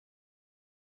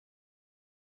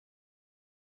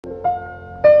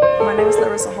My name is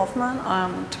Larissa Hofmann.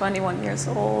 I'm 21 years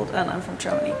old and I'm from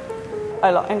Germany.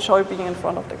 I enjoy being in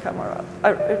front of the camera.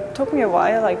 It took me a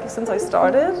while, like since I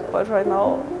started, but right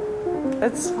now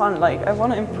it's fun. Like I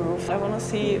want to improve. I want to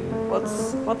see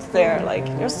what's there. Like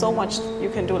there's so much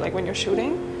you can do. Like when you're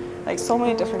shooting, like so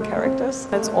many different characters.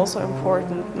 It's also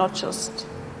important not just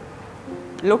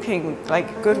looking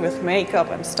like good with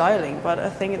makeup and styling, but I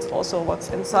think it's also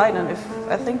what's inside. And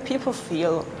I think people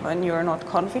feel when you're not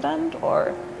confident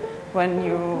or when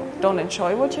you don't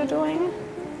enjoy what you're doing.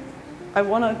 I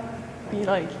want to be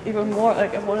like even more,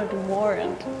 like I want to do more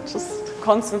and just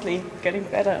constantly getting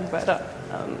better and better.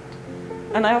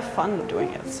 And I have fun doing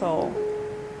it, so